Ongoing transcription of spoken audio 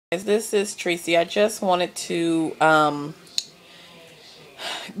This is Tracy. I just wanted to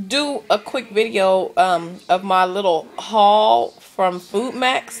do a quick video of my little haul from Food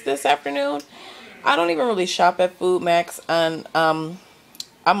Maxx this afternoon. I don't even really shop at Food Maxx, and I'm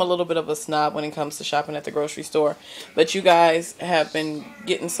a little bit of a snob when it comes to shopping at the grocery store. But you guys have been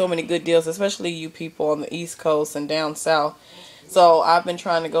getting so many good deals, especially you people on the East Coast and down south. So I've been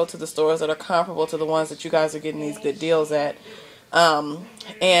trying to go to the stores that are comparable to the ones that you guys are getting these good deals at.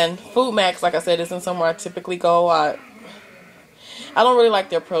 And Food Maxx, like I said, isn't somewhere I typically go. I don't really like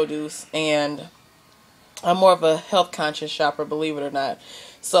their produce, and I'm more of a health conscious shopper, believe it or not.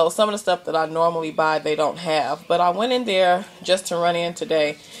 So some of the stuff that I normally buy, they don't have. But I went in there just to run in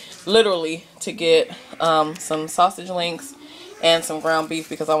today, literally to get some sausage links and some ground beef,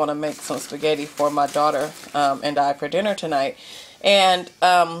 because I want to make some spaghetti for my daughter and I for dinner tonight. And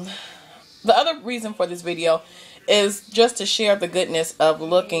the other reason for this video is just to share the goodness of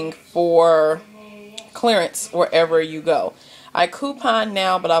looking for clearance wherever you go. I coupon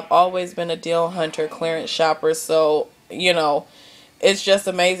now, but I've always been a deal hunter, clearance shopper. So, you know, it's just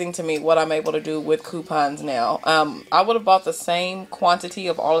amazing to me what I'm able to do with coupons now. I would have bought the same quantity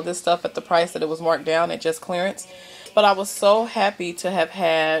of all of this stuff at the price that it was marked down at just clearance. But I was so happy to have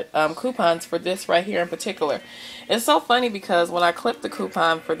had coupons for this right here in particular. It's so funny because when I clipped the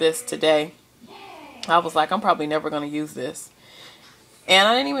coupon for this today, I was like, I'm probably never going to use this. And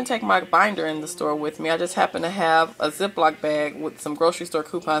I didn't even take my binder in the store with me. I just happened to have a Ziploc bag with some grocery store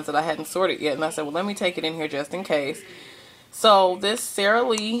coupons that I hadn't sorted yet. And I said, well, let me take it in here just in case. So this Sara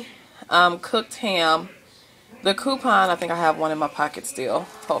Lee cooked ham. The coupon, I think I have one in my pocket still.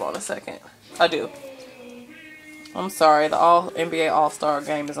 Hold on a second. I do. I'm sorry. The NBA All-Star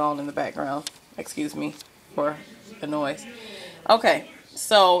game is on in the background. Excuse me for the noise. Okay.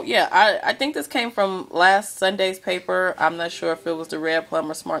 So, yeah, I think this came from last Sunday's paper. I'm not sure if it was the Red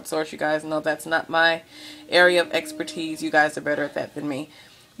Plum or Smart Source. You guys know that's not my area of expertise. You guys are better at that than me.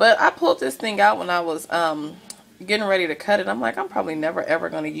 But I pulled this thing out when I was getting ready to cut it. I'm like, I'm probably never, ever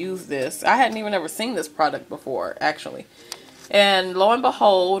going to use this. I hadn't even ever seen this product before, actually. And lo and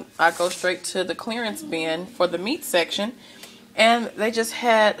behold, I go straight to the clearance bin for the meat section. And they just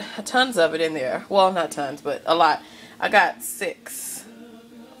had tons of it in there. Well, not tons, but a lot. I got 6.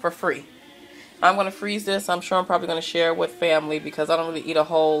 For free. I'm going to freeze this. I'm sure I'm probably going to share it with family because I don't really eat a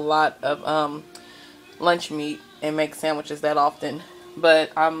whole lot of lunch meat and make sandwiches that often. But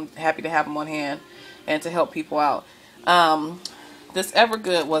I'm happy to have them on hand and to help people out. This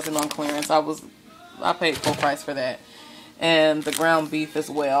Evergood wasn't on clearance. I paid full price for that. And the ground beef as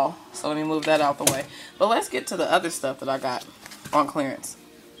well. So let me move that out the way. But let's get to the other stuff that I got on clearance.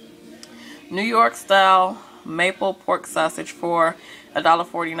 New York style maple pork sausage for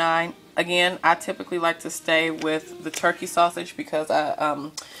 $1.49. Again, I typically like to stay with the turkey sausage because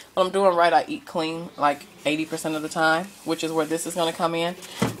when I'm doing right, I eat clean like 80% of the time, which is where this is going to come in.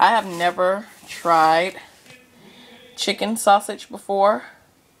 I have never tried chicken sausage before.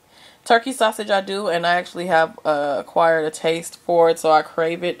 Turkey sausage I do, and I actually have acquired a taste for it, so I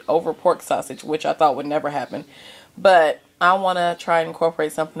crave it over pork sausage, which I thought would never happen. But I want to try and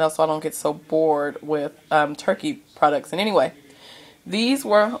incorporate something else so I don't get so bored with turkey products. And anyway, these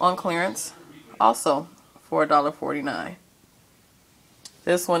were on clearance also for $1.49.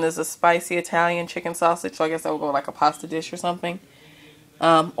 This one is a spicy Italian chicken sausage, so I guess that would go like a pasta dish or something.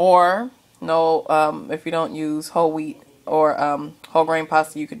 Or, no, if you don't use whole wheat or whole grain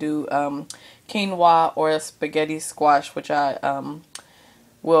pasta, you could do quinoa or a spaghetti squash, which I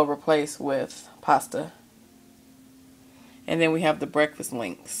will replace with pasta. And then we have the breakfast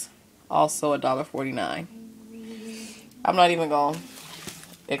links, also $1.49. I'm not even going to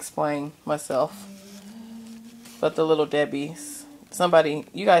explain myself. But the Little Debbie's, somebody,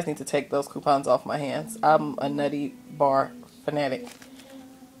 you guys need to take those coupons off my hands. I'm a nutty bar fanatic.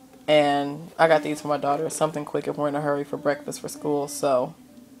 And I got these for my daughter. Something quick if we're in a hurry for breakfast for school. So,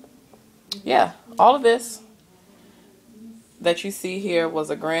 yeah, all of this that you see here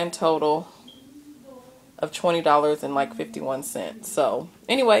was a grand total of $20.51. So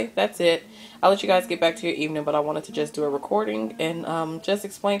anyway, that's it. I'll let you guys get back to your evening, but I wanted to just do a recording and just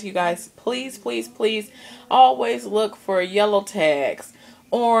explain to you guys, please, please, please always look for yellow tags,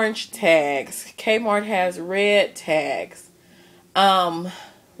 orange tags. Kmart has red tags.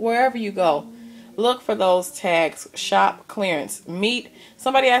 Wherever you go, look for those tags. Shop clearance. Meat.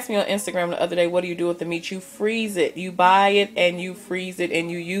 Somebody asked me on Instagram the other day, what do you do with the meat? You freeze it. You buy it and you freeze it and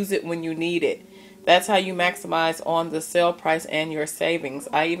you use it when you need it. That's how you maximize on the sale price and your savings.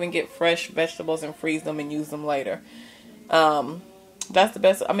 I even get fresh vegetables and freeze them and use them later. That's the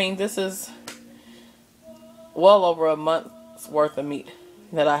best. I mean, this is well over a month's worth of meat.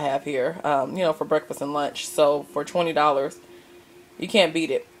 that I have here, you know, for breakfast and lunch. So for $20, you can't beat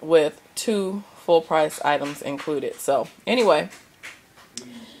it with 2 full price items included. So anyway,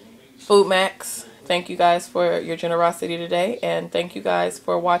 Food Maxx, thank you guys for your generosity today, and thank you guys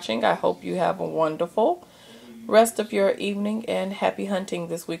for watching. I hope you have a wonderful rest of your evening and happy hunting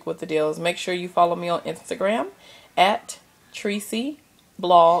this week with the deals. Make sure you follow me on Instagram at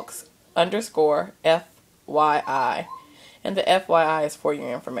TreacyBlogs_FYI. And the FYI is for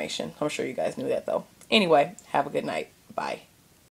your information. I'm sure you guys knew that though. Anyway, have a good night. Bye.